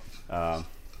 McMuffins. And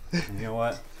you know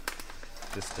what?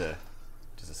 Just to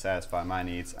satisfy my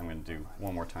needs, I'm going to do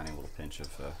one more tiny little pinch of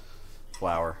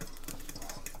flour.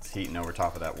 It's heating over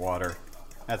top of that water.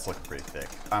 That's looking pretty thick.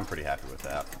 I'm pretty happy with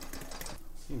that.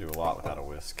 You can do a lot without a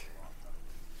whisk,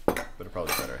 but it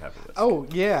probably better to have a whisk. Oh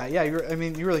yeah. You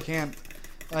really can.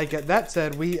 Like that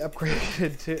said, we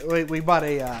upgraded to we bought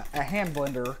a hand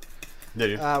blender. Did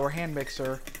you? Or hand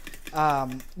mixer,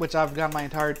 which I've gone my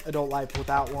entire adult life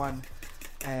without one.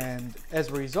 And as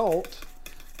a result,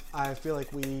 I feel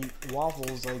like we eat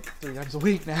waffles like 3 times a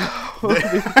week now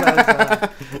because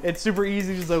it's super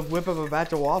easy to just like whip up a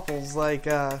batch of waffles. Like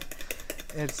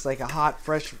it's like a hot,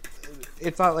 fresh.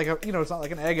 It's not like it's not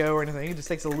like an Eggo or anything. It just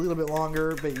takes a little bit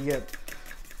longer, but you get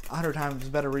 100 times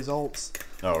better results.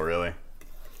 Oh, really?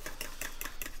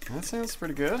 That sounds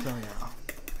pretty good. So yeah,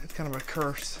 it's kind of a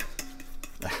curse.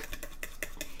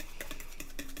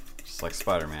 Just like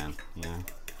Spider-Man, you know,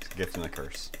 it's a gift and a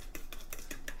curse.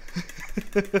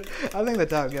 I think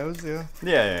that's how it goes. Yeah.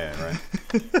 Yeah, right.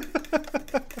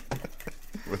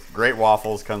 With great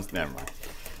waffles comes. Never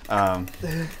mind.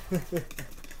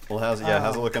 Well, how's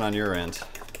it looking on your end?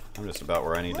 I'm just about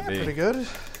where I need to be. Pretty good.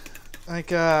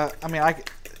 Like,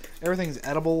 everything's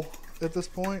edible at this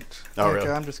point. Oh, really?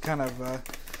 I'm just kind of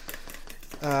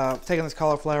taking this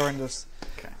cauliflower and just.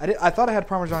 Okay. I thought I had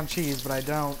Parmesan cheese, but I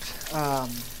don't.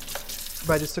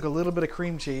 But I just took a little bit of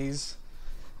cream cheese,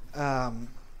 and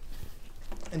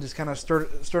just kind of stirred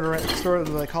it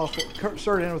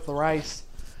in with the rice,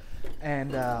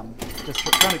 and just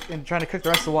trying to cook the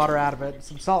rest of the water out of it.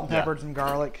 Some salt and pepper, some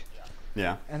garlic.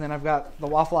 Yeah. And then I've got the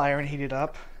waffle iron heated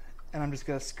up, and I'm just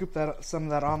gonna scoop some of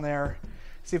that on there,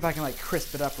 see if I can like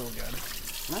crisp it up real good.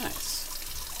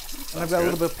 Nice. And I've got a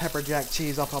little bit of pepper jack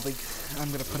cheese. I'm gonna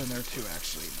put in there too,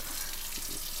 actually.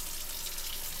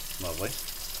 Lovely.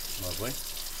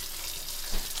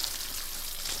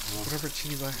 Whatever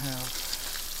cheese I have.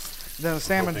 Then the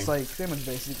salmon's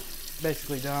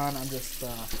basically done. I'm just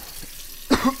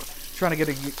trying to get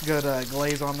a good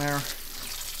glaze on there.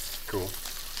 Cool.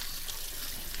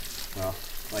 Well,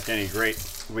 like any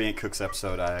great We Ain't Cooks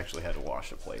episode, I actually had to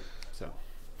wash a plate. So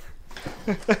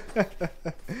I'm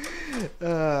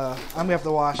gonna have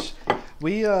to wash.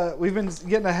 We've been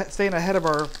staying ahead of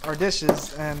our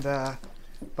dishes, and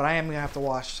but I am gonna have to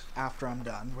wash after I'm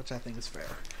done, which I think is fair.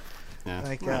 yeah,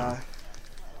 Like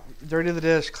dirty the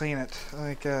dish, clean it.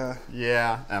 Like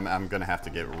yeah, I'm gonna have to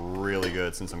get really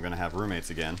good since I'm gonna have roommates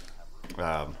again,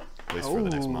 at least for the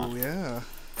next month. Yeah.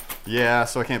 Yeah,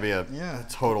 so I can't be a Yeah.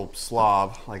 total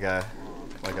slob like I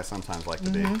sometimes like to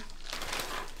be. I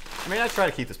mean, I try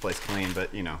to keep this place clean,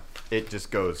 but you know, it just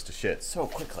goes to shit so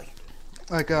quickly.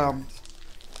 Like I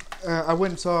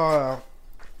went and saw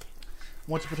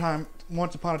Once Upon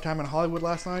a Time in Hollywood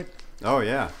last night, Oh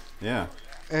yeah, yeah.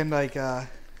 and like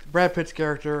Brad Pitt's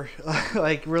character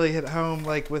like really hit home,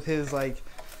 like with his like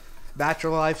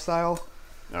bachelor lifestyle.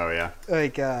 Oh yeah.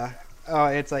 Like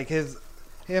it's like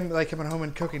him coming home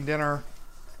and cooking dinner.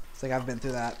 It's like I've been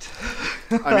through that.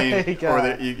 I mean,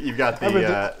 Like, you've got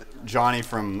the Johnny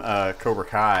from Cobra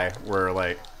Kai, where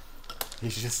like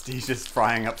he's just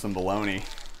frying up some bologna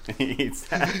and he eats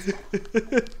that,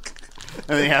 and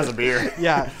then he has a beer.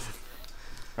 Yeah.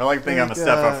 I like to think I'm a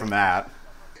step up from that.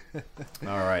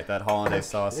 All right, that hollandaise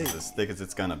sauce is as thick as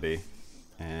it's gonna be,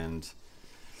 and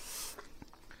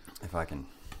if I can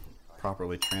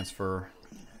properly transfer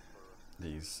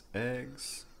these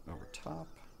eggs over top.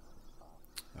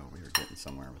 Oh, we were getting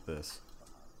somewhere with this.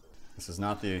 This is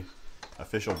not the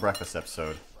official breakfast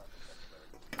episode.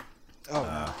 Oh.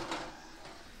 No.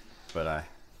 But I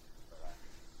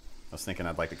was thinking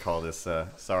I'd like to call this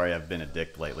Sorry I've Been a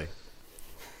Dick Lately.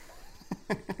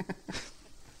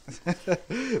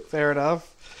 Fair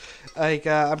enough. Like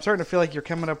I'm starting to feel like you're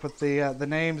coming up with the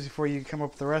names before you come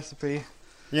up with the recipe.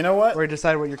 You know what? Or you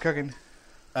decide what you're cooking.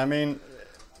 I mean,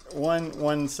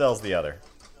 one sells the other.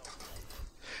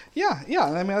 Yeah.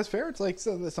 I mean, that's fair. It's like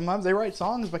sometimes they write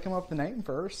songs by coming up with the name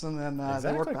first, and then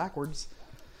they work backwards.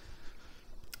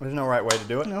 There's no right way to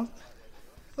do it. You know,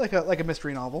 like a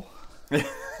mystery novel. You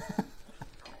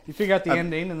figure out the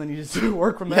ending, and then you just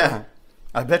work from there. Yeah.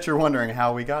 I bet you're wondering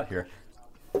how we got here.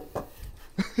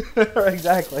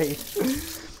 Exactly.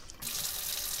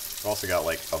 I've also got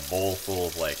like a bowl full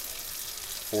of like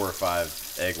 4 or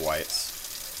 5 egg whites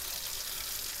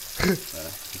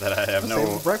that I have Save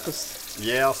them for breakfast.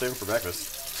 Yeah, I'll save them for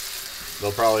breakfast.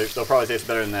 They'll probably taste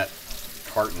better than that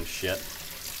carton shit.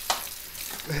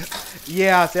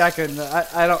 Yeah, see, I couldn't.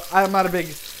 I'm not a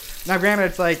big. Now, granted,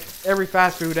 it's like every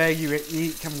fast food egg you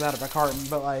eat comes out of a carton,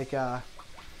 but like,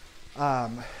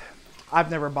 I've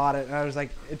never bought it, and I was like,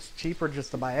 it's cheaper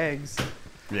just to buy eggs.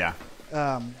 Yeah.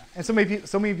 And so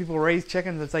many people raise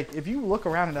chickens. It's like if you look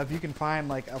around enough, you can find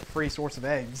like a free source of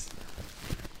eggs.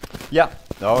 Yeah.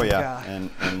 Oh yeah. Yeah.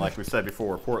 And like we said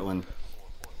before, Portland's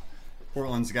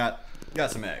got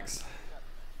some eggs.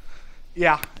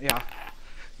 Yeah.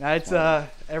 Now it's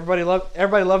everybody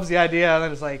loves the idea, and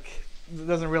then it's like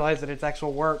doesn't realize that it's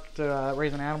actual work to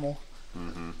raise an animal.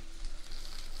 Mm-hmm.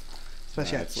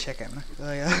 Especially a chicken.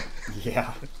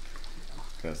 Yeah.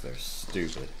 Because they're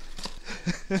stupid.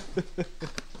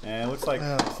 And it looks like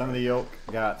some of the yolk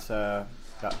got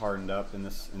hardened up in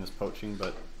this poaching,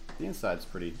 but the inside's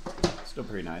still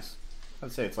pretty nice.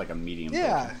 I'd say it's like a medium.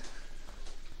 Yeah. poaching.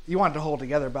 You want it to hold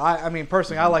together, but I mean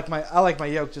personally, I like my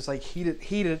yolk just like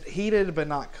heated, but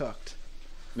not cooked.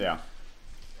 Yeah.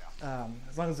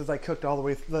 As long as it's like cooked all the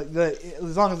way,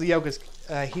 as long as the yolk is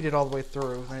heated all the way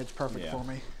through, then it's perfect for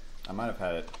me. I might have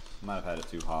had it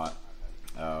too hot.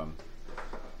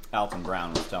 Alton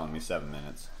Brown was telling me 7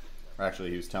 minutes. Or actually,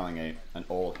 he was telling an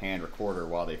old hand recorder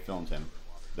while they filmed him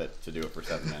to do it for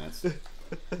 7 minutes.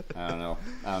 I don't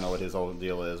know what his old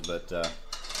deal is, but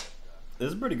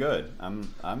this is pretty good.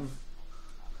 I'm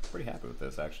pretty happy with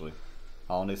this actually.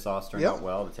 Hollandaise sauce turned out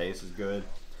well. The taste is good.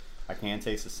 I can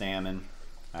taste the salmon.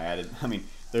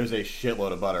 There's a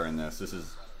shitload of butter in this. This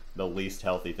is the least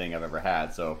healthy thing I've ever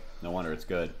had, so no wonder it's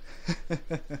good.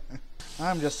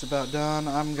 I'm just about done.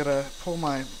 I'm gonna pull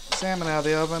my salmon out of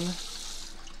the oven,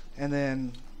 and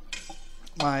then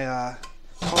my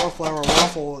cauliflower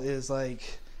waffle is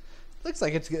like looks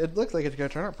like it's gonna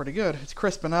turn out pretty good. It's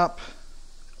crisping up.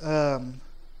 So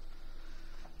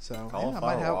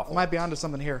I might be onto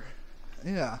something here.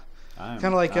 Yeah, kind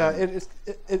of like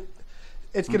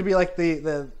it's gonna be like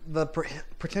the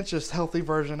pretentious healthy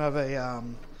version of a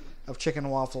of chicken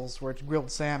waffles, where it's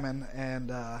grilled salmon and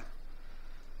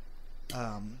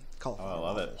cauliflower. Oh, I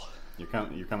love it. You're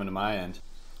coming to my end.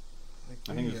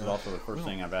 I think this is also the first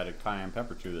thing I've added cayenne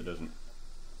pepper to that doesn't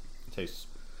taste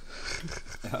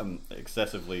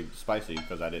excessively spicy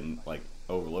because I didn't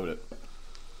overload it.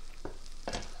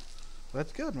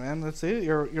 That's good, man. That's it.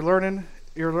 You're learning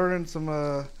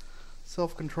some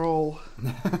self-control.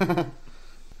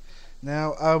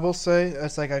 Now I will say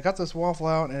it's like I got this waffle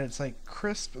out and it's like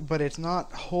crisp, but it's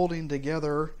not holding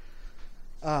together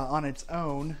on its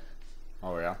own.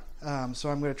 Oh yeah. So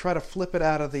I'm going to try to flip it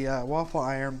out of the waffle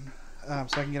iron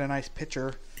so I can get a nice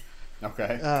picture.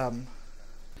 Okay.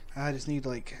 I just need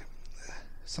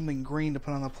something green to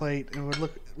put on the plate. It would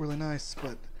look really nice,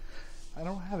 but I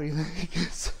don't have anything.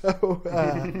 So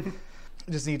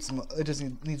it just needs a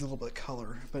little bit of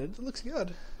color, but it looks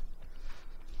good.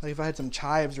 Like if I had some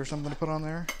chives or something to put on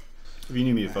there. If you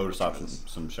need me to Photoshop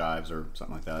some chives or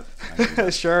something like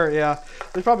that. Sure, yeah.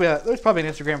 There's probably an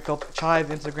Instagram filter, chive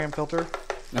Instagram filter.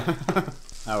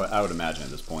 I would imagine at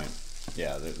this point.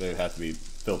 Yeah, there has to be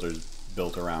filters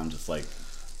built around just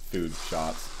food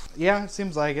shots. Yeah, it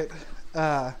seems like it.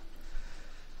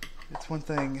 It's one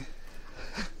thing.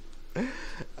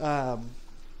 A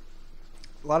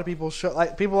lot of people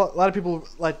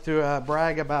like to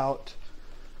brag about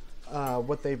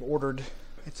what they've ordered.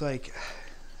 It's like,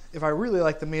 if I really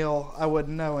like the meal, I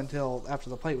wouldn't know until after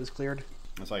the plate was cleared.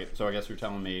 It's so I guess you're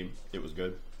telling me it was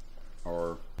good,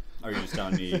 or are you just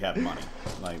telling me you have money?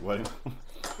 What?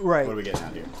 Right. What are we getting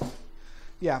at here?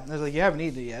 Yeah, I was like, you haven't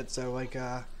eaten it yet, so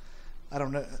I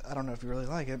don't know if you really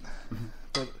like it,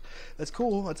 but that's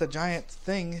cool. It's a giant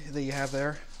thing that you have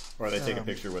there. Or they take a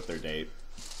picture with their date.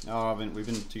 Oh, we've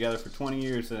been together for 20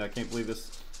 years, and I can't believe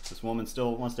this woman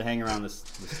still wants to hang around this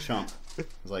chump. It's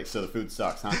like, so the food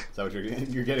sucks, huh? Is that what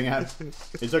you're getting at?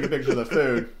 He took a picture of the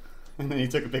food, and then he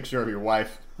took a picture of your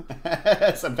wife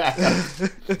as a backup.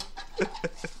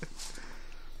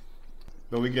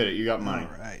 But we get it. You got money.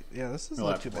 All right. Yeah, this doesn't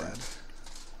look too bad.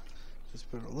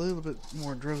 Just put a little bit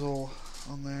more drizzle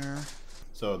on there.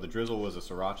 So the drizzle was a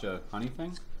sriracha honey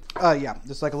thing? Yeah,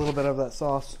 just like a little bit of that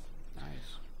sauce. Nice.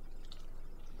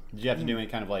 Did you have to do any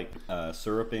kind of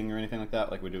syruping or anything like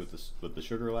that, like we did with the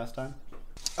sugar last time?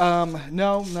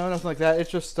 No, nothing like that.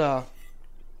 It's just it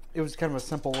was kind of a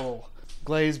simple little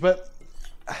glaze. But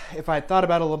if I thought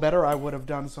about it a little better, I would have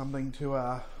done something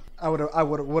to I would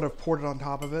have poured it on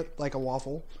top of it like a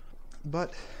waffle.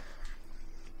 But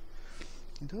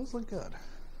it does look good.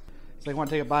 So I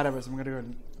want to take a bite of it, so I'm going to go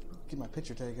and get my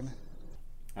picture taken.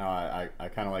 Oh, I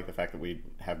kind of like the fact that we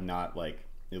have not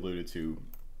alluded to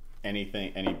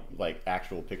anything, any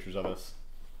actual pictures of us.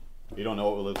 You don't know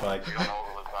what we look like.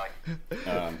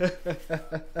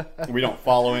 We don't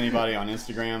follow anybody on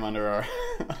Instagram under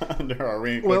our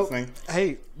Wing Clicks thing.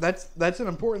 Hey, that's an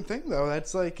important thing though.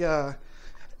 That's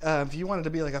if you wanted to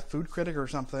be like a food critic or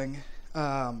something,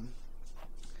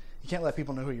 you can't let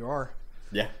people know who you are.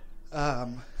 Yeah.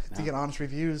 To get honest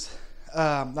reviews.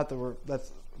 Not that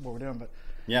that's what we're doing, but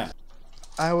yeah.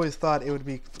 I always thought it would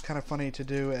be kind of funny to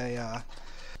do a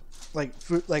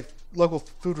local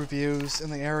food reviews in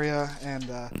the area, and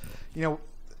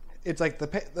it's like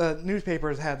the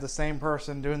newspapers had the same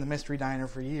person doing the Mystery Diner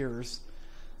for years,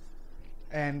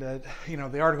 and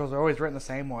the articles are always written the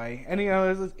same way, and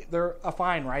they're a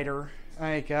fine writer,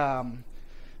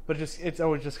 but it's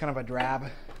always just kind of a drab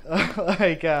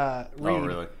like Oh, Reed.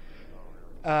 really?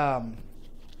 I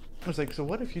was like, so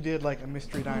what if you did like a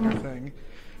mystery diner thing,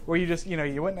 where you just you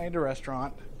went and ate a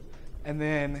restaurant, and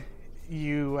then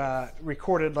you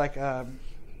recorded like a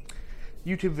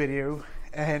YouTube video,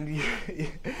 and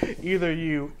either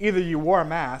you wore a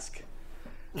mask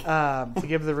to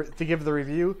give the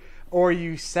review, or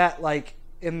you sat like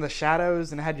in the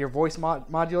shadows and had your voice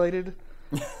modulated,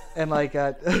 and like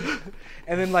and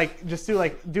then like just do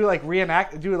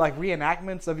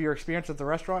reenactments of your experience at the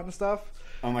restaurant and stuff.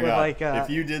 Oh my With, god! like, If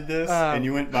you did this and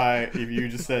you went by, if you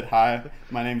just said, "Hi,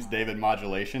 my name's David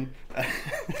Modulation,"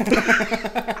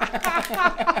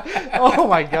 Oh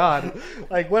my god!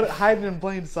 Like what hiding in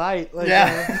plain sight? Like,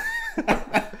 yeah.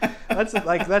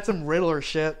 that's some Riddler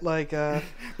shit. Like,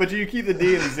 But you keep the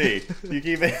D and the Z. You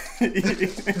keep it.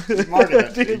 You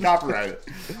market it. You copyright it.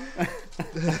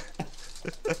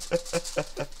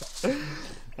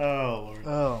 Oh Lord.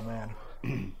 oh man.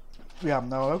 Yeah,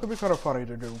 no, that could be kind of funny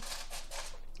to do.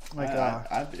 Like,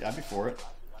 I'd be for it.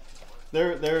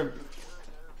 There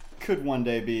could one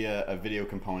day be a video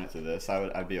component to this.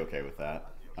 I'd be okay with that.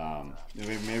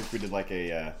 Maybe if we did like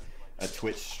a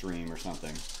Twitch stream or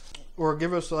something. or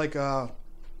give us like I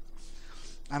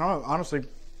don't know. Honestly,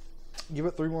 give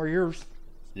it 3 more years,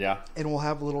 Yeah. and we'll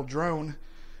have a little drone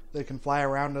that can fly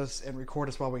around us and record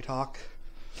us while we talk,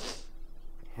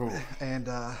 Ooh. and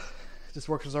just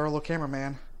work as our little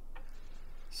cameraman.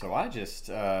 So I just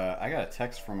I got a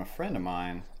text from a friend of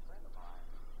mine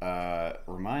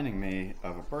reminding me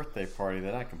of a birthday party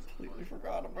that I completely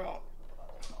forgot about.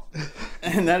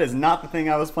 And that is not the thing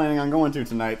I was planning on going to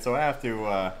tonight, so I have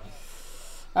to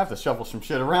shuffle some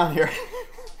shit around here.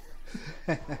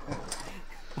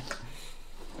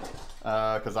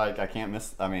 Because I can't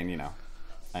miss. I mean,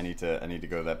 I need to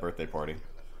go to that birthday party.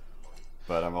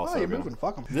 But I'm also Oh, you're gonna, moving.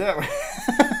 Fuck 'em. yeah.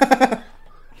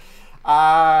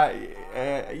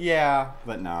 Yeah,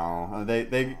 but no.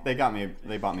 They got me.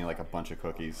 They bought me like a bunch of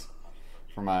cookies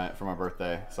for my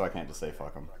birthday, so I can't just say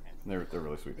fuck them. They're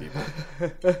really sweet people.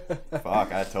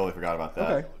 Fuck, I totally forgot about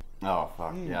that. Okay. Oh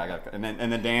fuck, yeah, I got. And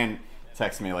then Dan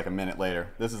texted me like a minute later.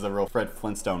 This is a real Fred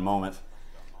Flintstone moment.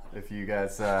 If you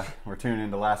guys were tuning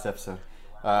into last episode,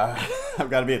 I've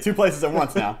got to be at 2 places at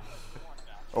once now,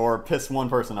 or piss one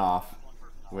person off,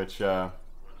 which will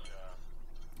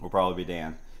probably be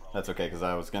Dan. That's okay, because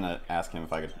I was gonna ask him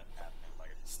if I could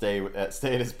stay at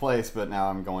his place, but now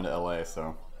I'm going to LA,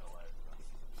 so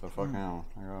fuck now.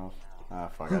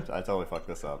 Fuck, I totally fucked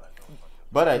this up.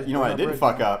 But you know what I didn't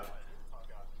fuck up?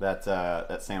 That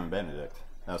Salmon Benedict.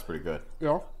 That was pretty good.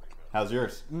 Yeah. How's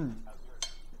yours?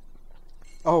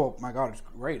 Oh my god, it's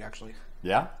great actually.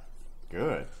 Yeah?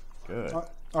 Good.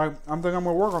 I'm thinking I'm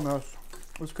gonna work on this.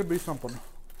 This could be something.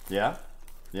 Yeah?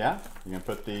 Yeah? You gonna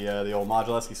put the old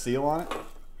Modulesky seal on it?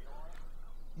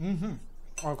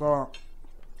 Like,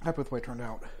 happy with the way it turned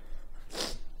out.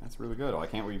 That's really good. Oh, I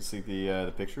can't wait to see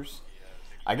the pictures.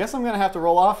 I guess I'm gonna have to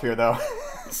roll off here though.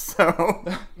 So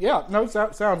Yeah, no,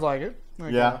 sounds like it.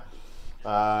 Like, yeah,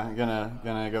 I'm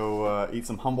gonna go eat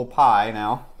some humble pie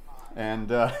now, and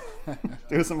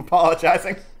do some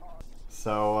apologizing.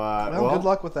 So well, good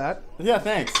luck with that. Yeah,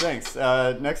 thanks. Next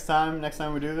time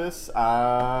we do this,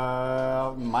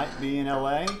 might be in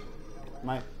LA,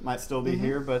 might still be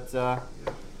here, but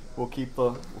we'll keep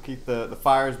the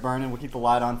fires burning. We'll keep the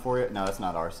light on for you. No, that's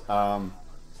not ours.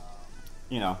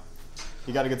 You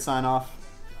got a good sign off?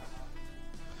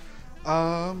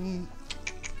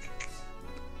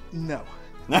 No.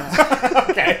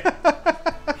 Okay.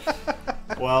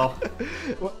 Well,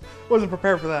 Wasn't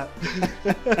prepared for that.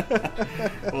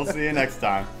 we'll see you next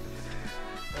time.